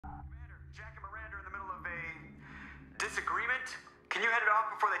Disagreement? Can you head it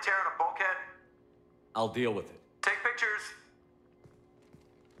off before they tear out a bulkhead? I'll deal with it. Take pictures.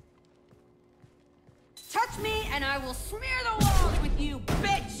 Touch me and I will smear the walls with you,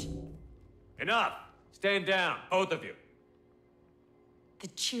 bitch! Enough! Stand down, both of you. The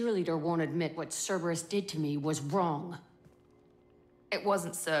cheerleader won't admit what Cerberus did to me was wrong. It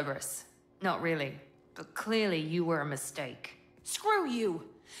wasn't Cerberus. Not really. But clearly you were a mistake. Screw you!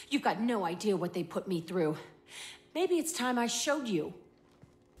 You've got no idea what they put me through. Maybe it's time I showed you.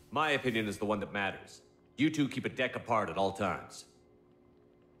 My opinion is the one that matters. You two keep a deck apart at all times.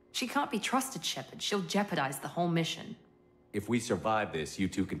 She can't be trusted, Shepard. She'll jeopardize the whole mission. If we survive this, you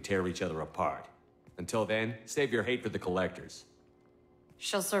two can tear each other apart. Until then, save your hate for the Collectors.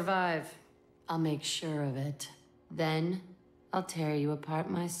 She'll survive. I'll make sure of it. Then, I'll tear you apart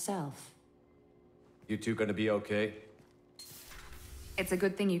myself. You two gonna be okay? It's a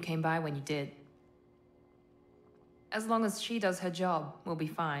good thing you came by when you did. As long as she does her job, we'll be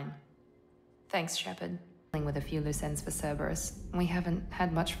fine. Thanks, Shepard. With a few loose ends for Cerberus. We haven't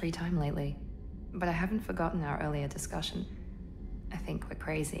had much free time lately. But I haven't forgotten our earlier discussion. I think we're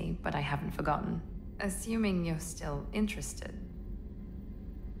crazy, but I haven't forgotten. Assuming you're still interested.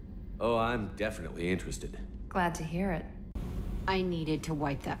 Oh, I'm definitely interested. Glad to hear it. I needed to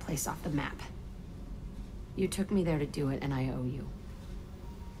wipe that place off the map. You took me there to do it, and I owe you.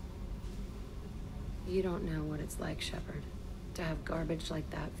 You don't know what it's like, Shepard. To have garbage like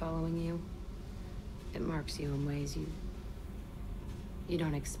that following you. It marks you in ways you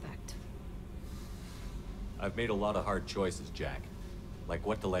don't expect. I've made a lot of hard choices, Jack. Like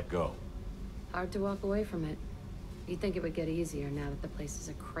what to let go. Hard to walk away from it. You'd think it would get easier now that the place is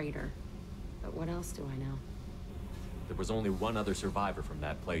a crater. But what else do I know? There was only one other survivor from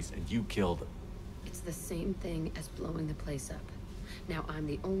that place, and you killed him. It's the same thing as blowing the place up. Now I'm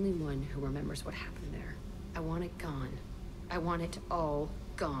the only one who remembers what happened there. I want it gone. I want it all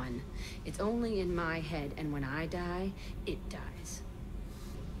gone. It's only in my head, and when I die, it dies.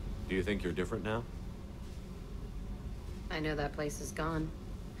 Do you think you're different now? I know that place is gone.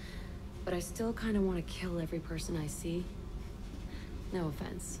 But I still kind of want to kill every person I see. No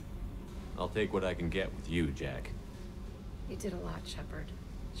offense. I'll take what I can get with you, Jack. You did a lot, Shepard.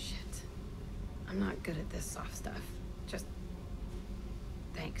 Shit. I'm not good at this soft stuff. Just...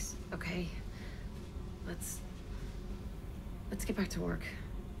 thanks, okay? Let's get back to work.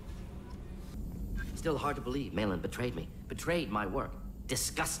 Still hard to believe Malin betrayed me. Betrayed my work.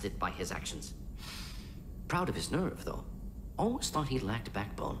 Disgusted by his actions. Proud of his nerve, though. Almost thought he lacked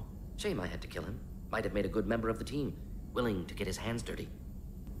backbone. Shame I had to kill him. Might have made a good member of the team. Willing to get his hands dirty.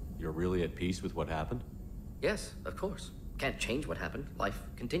 You're really at peace with what happened? Yes, of course. Can't change what happened. Life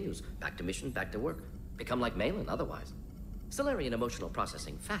continues. Back to mission, back to work. Become like Malin otherwise. Stellarian emotional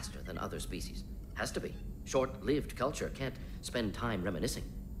processing faster than other species. Has to be. Short-lived culture can't spend time reminiscing.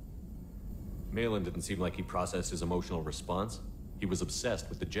 Malin didn't seem like he processed his emotional response. He was obsessed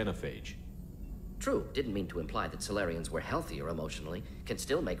with the genophage. True, didn't mean to imply that Solarians were healthier emotionally, can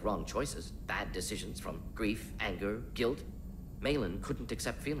still make wrong choices, bad decisions from grief, anger, guilt. Malin couldn't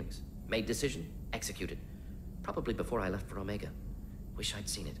accept feelings, made decision, executed. Probably before I left for Omega. Wish I'd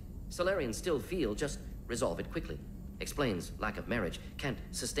seen it. Solarians still feel, just resolve it quickly. Explains lack of marriage, can't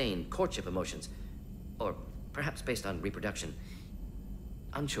sustain courtship emotions. Or perhaps based on reproduction.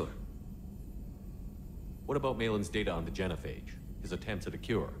 Unsure. What about Malin's data on the genophage? His attempts at a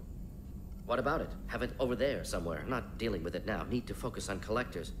cure? What about it? Have it over there somewhere. Not dealing with it now. Need to focus on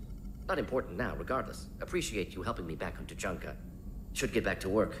Collectors. Not important now, regardless. Appreciate you helping me back on Tuchanka. Should get back to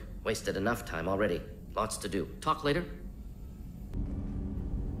work. Wasted enough time already. Lots to do. Talk later?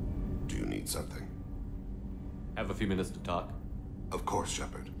 Do you need something? Have a few minutes to talk? Of course,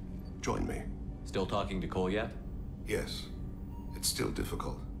 Shepard. Join me. Still talking to Cole yet? Yes. It's still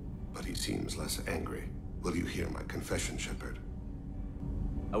difficult, but he seems less angry. Will you hear my confession, Shepard?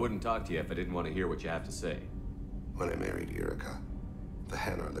 I wouldn't talk to you if I didn't want to hear what you have to say. When I married Irika, the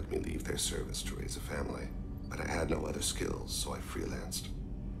Hanar let me leave their service to raise a family, but I had no other skills, so I freelanced.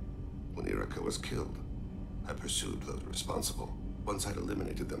 When Irika was killed, I pursued those responsible. Once I'd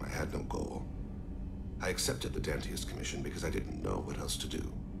eliminated them, I had no goal. I accepted the Dantius commission because I didn't know what else to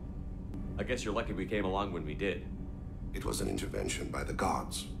do. I guess you're lucky we came along when we did. It was an intervention by the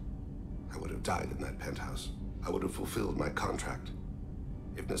gods. I would have died in that penthouse. I would have fulfilled my contract.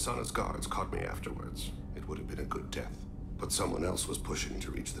 If Nasana's guards caught me afterwards, it would have been a good death. But someone else was pushing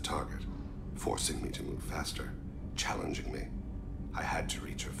to reach the target, forcing me to move faster, challenging me. I had to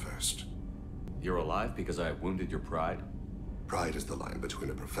reach her first. You're alive because I wounded your pride? Pride is the line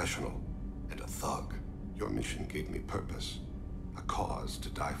between a professional and a thug. Your mission gave me purpose, a cause to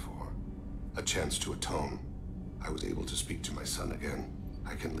die for, a chance to atone. I was able to speak to my son again.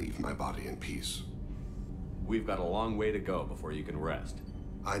 I can leave my body in peace. We've got a long way to go before you can rest.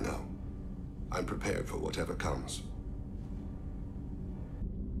 I know. I'm prepared for whatever comes.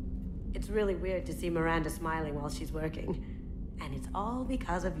 It's really weird to see Miranda smiling while she's working. And it's all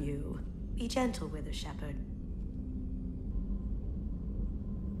because of you. Be gentle with her, Shepard.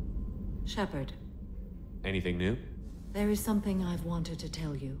 Shepard, Anything new? there is something I've wanted to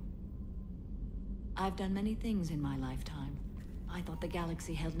tell you. I've done many things in my lifetime. I thought the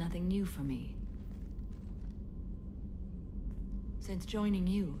galaxy held nothing new for me. Since joining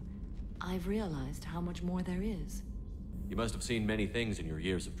you, I've realized how much more there is. You must have seen many things in your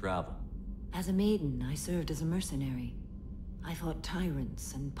years of travel. As a maiden, I served as a mercenary. I fought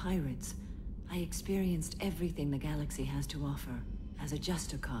tyrants and pirates. I experienced everything the galaxy has to offer. As a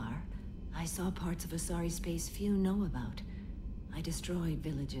Justicar, I saw parts of Asari space few know about. I destroyed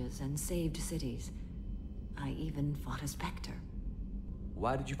villages and saved cities. I even fought a Spectre.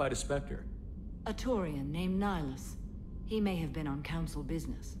 Why did you fight a Spectre? A Turian named Nihilus. He may have been on Council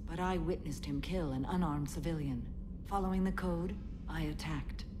business, but I witnessed him kill an unarmed civilian. Following the code, I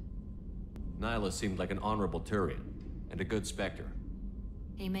attacked. Nihilus seemed like an honorable Turian, and a good Spectre.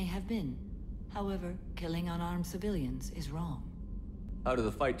 He may have been. However, killing unarmed civilians is wrong. How did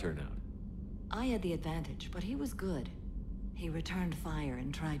the fight turn out? I had the advantage, but he was good. He returned fire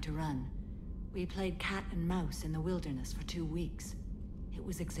and tried to run. We played cat and mouse in the wilderness for 2 weeks. It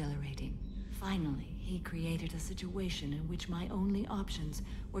was exhilarating. Finally, he created a situation in which my only options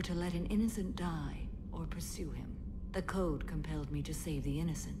were to let an innocent die or pursue him. The code compelled me to save the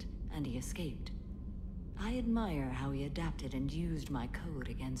innocent, and he escaped. I admire how he adapted and used my code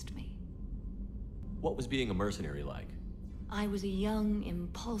against me. What was being a mercenary like? I was a young,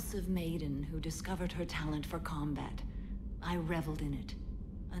 impulsive maiden who discovered her talent for combat. I reveled in it,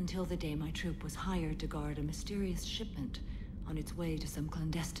 until the day my troop was hired to guard a mysterious shipment on its way to some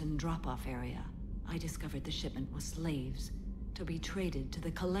clandestine drop-off area. I discovered the shipment was slaves, to be traded to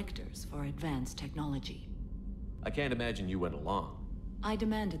the Collectors for advanced technology. I can't imagine you went along. I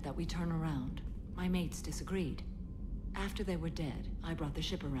demanded that we turn around. My mates disagreed. After they were dead, I brought the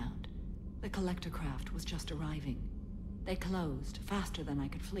ship around. The Collector craft was just arriving. They closed faster than I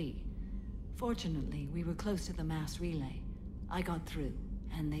could flee. Fortunately, we were close to the mass relay. I got through,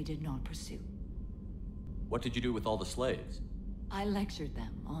 and they did not pursue. What did you do with all the slaves? I lectured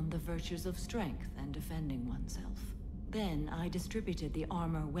them on the virtues of strength and defending oneself. Then I distributed the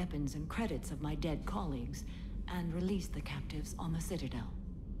armor, weapons, and credits of my dead colleagues, and released the captives on the Citadel.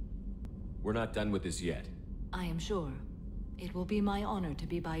 We're not done with this yet. I am sure. It will be my honor to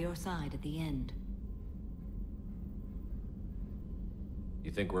be by your side at the end.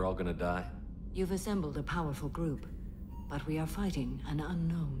 You think we're all gonna die? You've assembled a powerful group, but we are fighting an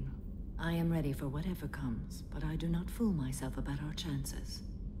unknown. I am ready for whatever comes, but I do not fool myself about our chances.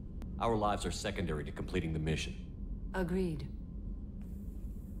 Our lives are secondary to completing the mission. Agreed.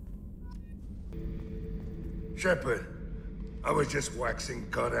 Shepard, I was just waxing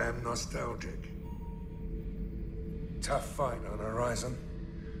goddamn nostalgic. Tough fight on Horizon.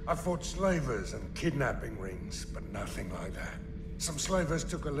 I fought slavers and kidnapping rings, but nothing like that. Some slavers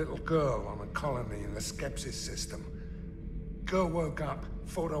took a little girl on a colony in the Skepsis system. Girl woke up,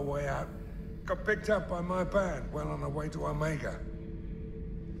 fought her way out, got picked up by my band well on her way to Omega.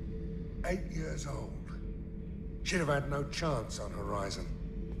 8 years old. She'd have had no chance on Horizon.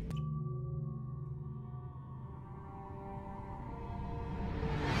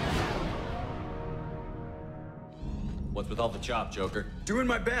 What's with all the chop, Joker? Doing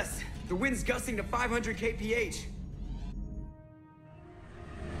my best. The wind's gusting to 500 kph.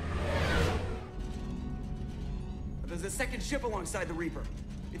 There's a second ship alongside the Reaper.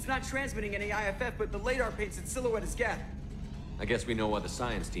 It's not transmitting any IFF, but the radar paints its silhouette as Geth. I guess we know why the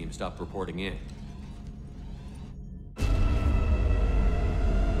science team stopped reporting in.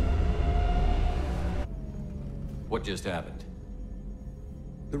 What just happened?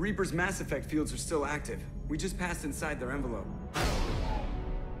 The Reaper's mass effect fields are still active. We just passed inside their envelope.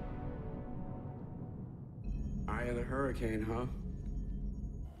 Eye of the hurricane, huh?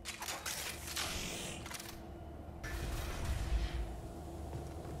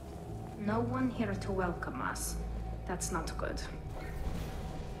 No one here to welcome us. That's not good.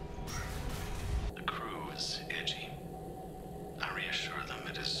 The crew is edgy. I reassure them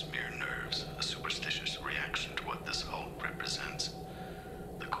it is mere nerves, a superstitious reaction to what this hulk represents.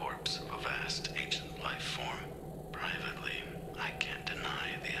 The corpse of a vast ancient life form. Privately, I can't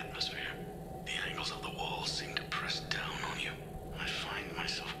deny the atmosphere. The angles of the walls seem to press down on you. I find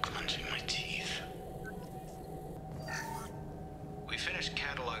myself clenching my teeth. We finished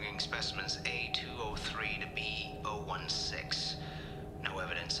cataloging specimens A203 B03 to B016. No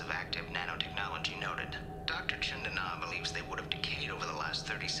evidence of active nanotechnology noted. Dr. Chandana believes they would have decayed over the last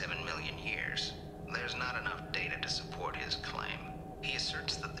 37 million years. There's not enough data to support his claim. He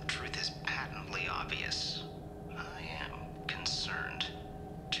asserts that the truth is patently obvious. I am concerned.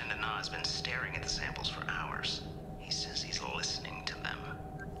 Chandana has been staring at the samples for hours. He says he's listening to them.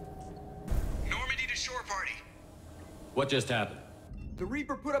 Normandy to shore party. What just happened? The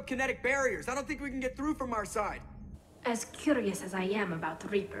Reaper put up kinetic barriers. I don't think we can get through from our side. As curious as I am about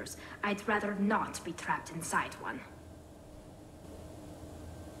Reapers, I'd rather not be trapped inside one.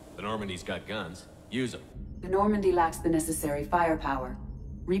 The Normandy's got guns. Use them. The Normandy lacks the necessary firepower.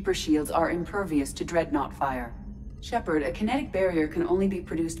 Reaper shields are impervious to dreadnought fire. Shepard, a kinetic barrier can only be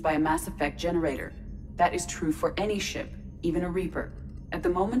produced by a Mass Effect generator. That is true for any ship, even a Reaper. At the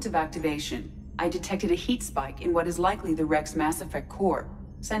moment of activation, I detected a heat spike in what is likely the Rex Mass Effect core,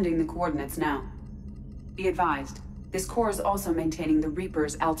 sending the coordinates now. Be advised, this core is also maintaining the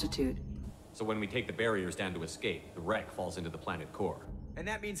Reaper's altitude. So when we take the barriers down to escape, the wreck falls into the planet core. And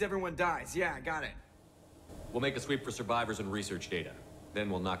that means everyone dies. Yeah, I got it. We'll make a sweep for survivors and research data. Then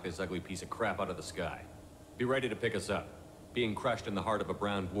we'll knock this ugly piece of crap out of the sky. Be ready to pick us up. Being crushed in the heart of a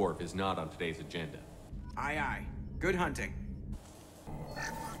brown dwarf is not on today's agenda. Aye, aye. Good hunting.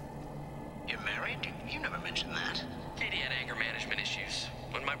 You're married? You never mentioned that. Katie had anger management issues.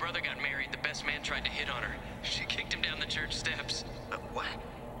 When my brother got married, the best man tried to hit on her. She kicked him down the church steps. What?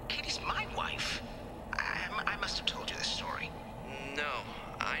 Katie's my wife. I must have told you this story. No,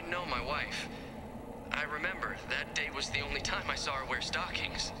 I know my wife. I remember, that day was the only time I saw her wear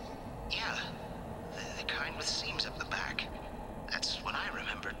stockings. Yeah, the kind with seams up the back. That's what I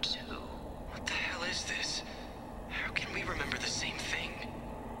remember, too. What the hell is this? How can we remember the same thing?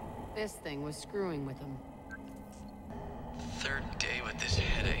 This thing was screwing with him. Third day with this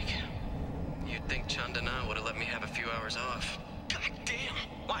headache. You'd think Chandana would have let me have a few hours off. God damn!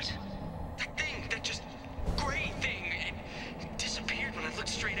 What? That thing, that just gray thing, it disappeared when I looked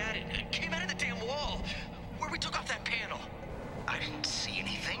straight at it. It came out of the damn wall, where we took off that panel. I didn't see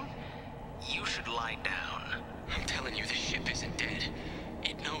anything. You should lie down. I'm telling you, the ship isn't dead.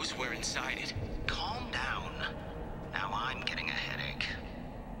 It knows we're inside it. Calm down. Now I'm getting a headache.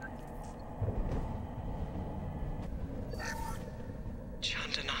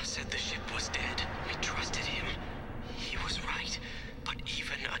 Chandana said the ship was dead. We trusted him. He was right. But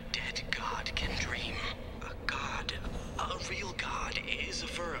even a dead god can dream. A god, a real god, is a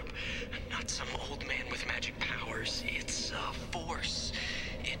verb. Not some old man with magic powers. It's a force.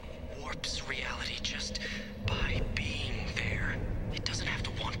 It warps reality just by being there. It doesn't have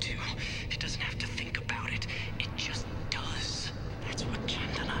to want to. It doesn't have to think about it. It just does. That's what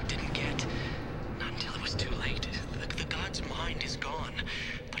Chandana didn't get. Not until it was too late. The god's mind is gone,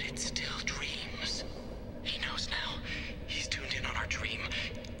 but it still dreams. He knows now. He's tuned in on our dream.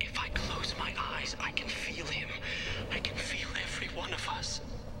 If I close my eyes, I can feel him. I can feel every one of us.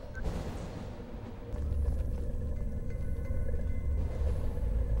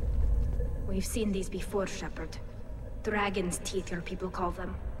 We've seen these before, Shepard. Dragon's teeth, your people call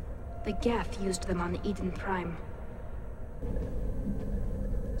them. The Geth used them on Eden Prime.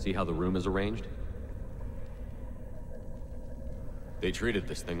 See how the room is arranged? They treated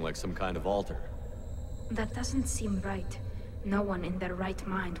this thing like some kind of altar. That doesn't seem right. No one in their right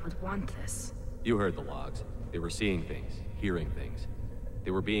mind would want this. You heard the logs. They were seeing things, hearing things. They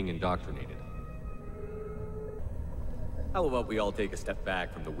were being indoctrinated. How about we all take a step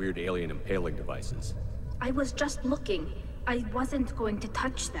back from the weird alien impaling devices? I was just looking. I wasn't going to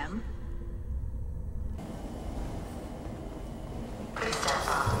touch them. Please stand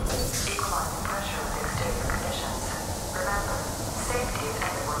by. Equalize pressure with exterior conditions. Remember, safety is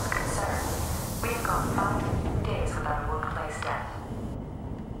everyone's concern. We've gone 5 days without a workplace death.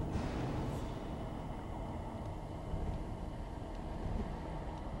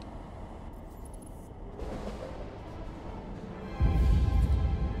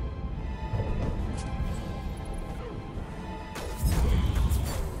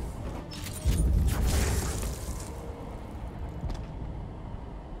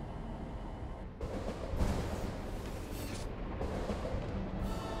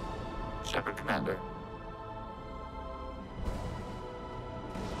 Shepard, Commander.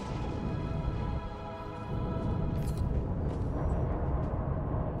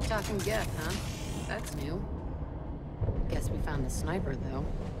 Talking Geth, huh? That's new. Guess we found the sniper, though.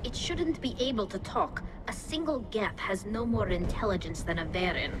 It shouldn't be able to talk. A single Geth has no more intelligence than a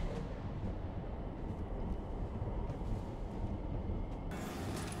Varren.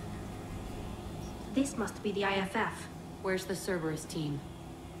 This must be the IFF. Where's the Cerberus team?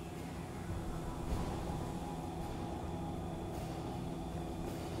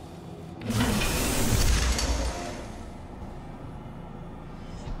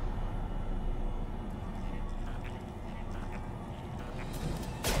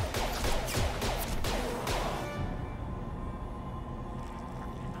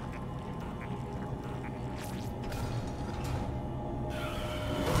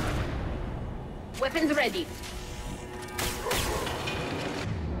 Weapons ready.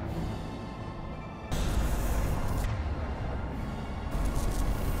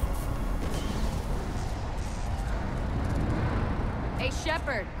 Hey,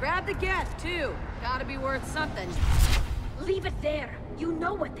 Shepard, grab the Geth, too. Gotta be worth something. Leave it there. You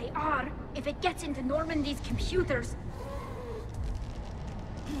know what they are. If it gets into Normandy's computers...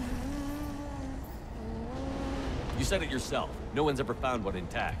 You said it yourself. No one's ever found one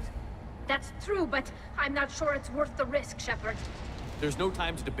intact. That's true, but I'm not sure it's worth the risk, Shepard. There's no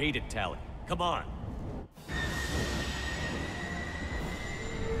time to debate it, Tali. Come on.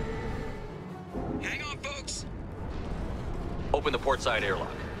 Hang on, folks. Open the port side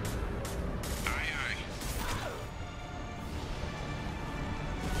airlock.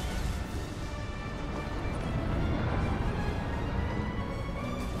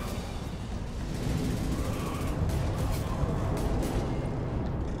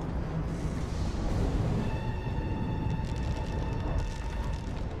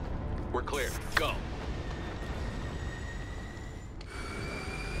 We're clear. Go. I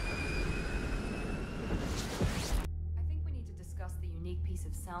think we need to discuss the unique piece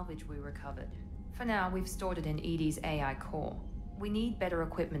of salvage we recovered. For now, we've stored it in EDI's AI core. We need better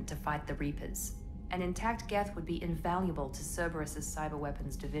equipment to fight the Reapers. An intact Geth would be invaluable to Cerberus's cyber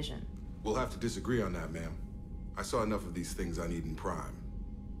weapons division. We'll have to disagree on that, ma'am. I saw enough of these things on Eden Prime.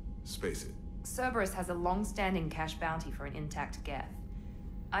 Space it. Cerberus has a long-standing cash bounty for an intact Geth.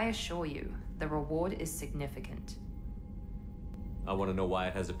 I assure you, the reward is significant. I want to know why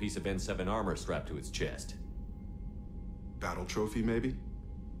it has a piece of N7 armor strapped to its chest. Battle trophy, maybe?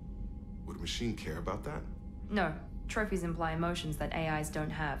 Would a machine care about that? No, trophies imply emotions that AIs don't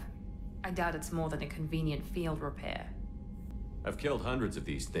have. I doubt it's more than a convenient field repair. I've killed hundreds of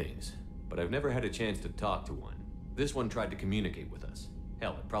these things, but I've never had a chance to talk to one. This one tried to communicate with us.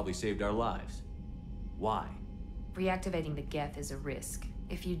 Hell, it probably saved our lives. Why? Reactivating the Geth is a risk.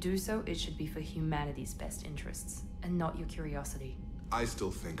 If you do so, it should be for humanity's best interests, and not your curiosity. I still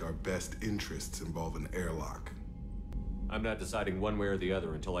think our best interests involve an airlock. I'm not deciding one way or the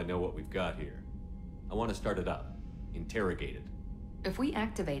other until I know what we've got here. I want to start it up. Interrogate it. If we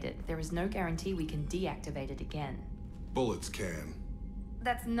activate it, there is no guarantee we can deactivate it again. Bullets can.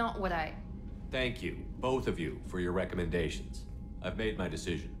 That's not what I... Thank you, both of you, for your recommendations. I've made my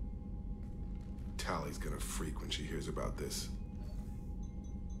decision. Tali's gonna freak when she hears about this.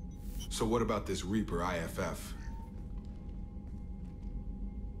 So what about this Reaper IFF?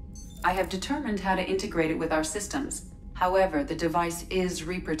 I have determined how to integrate it with our systems. However, the device is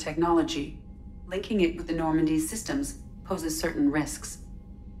Reaper technology. Linking it with the Normandy's systems poses certain risks.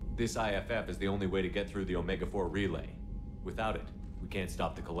 This IFF is the only way to get through the Omega-4 relay. Without it, we can't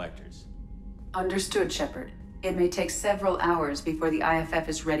stop the collectors. Understood, Shepard. It may take several hours before the IFF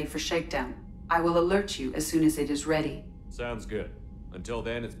is ready for shakedown. I will alert you as soon as it is ready. Sounds good. Until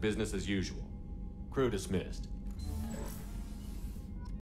then, it's business as usual. Crew dismissed.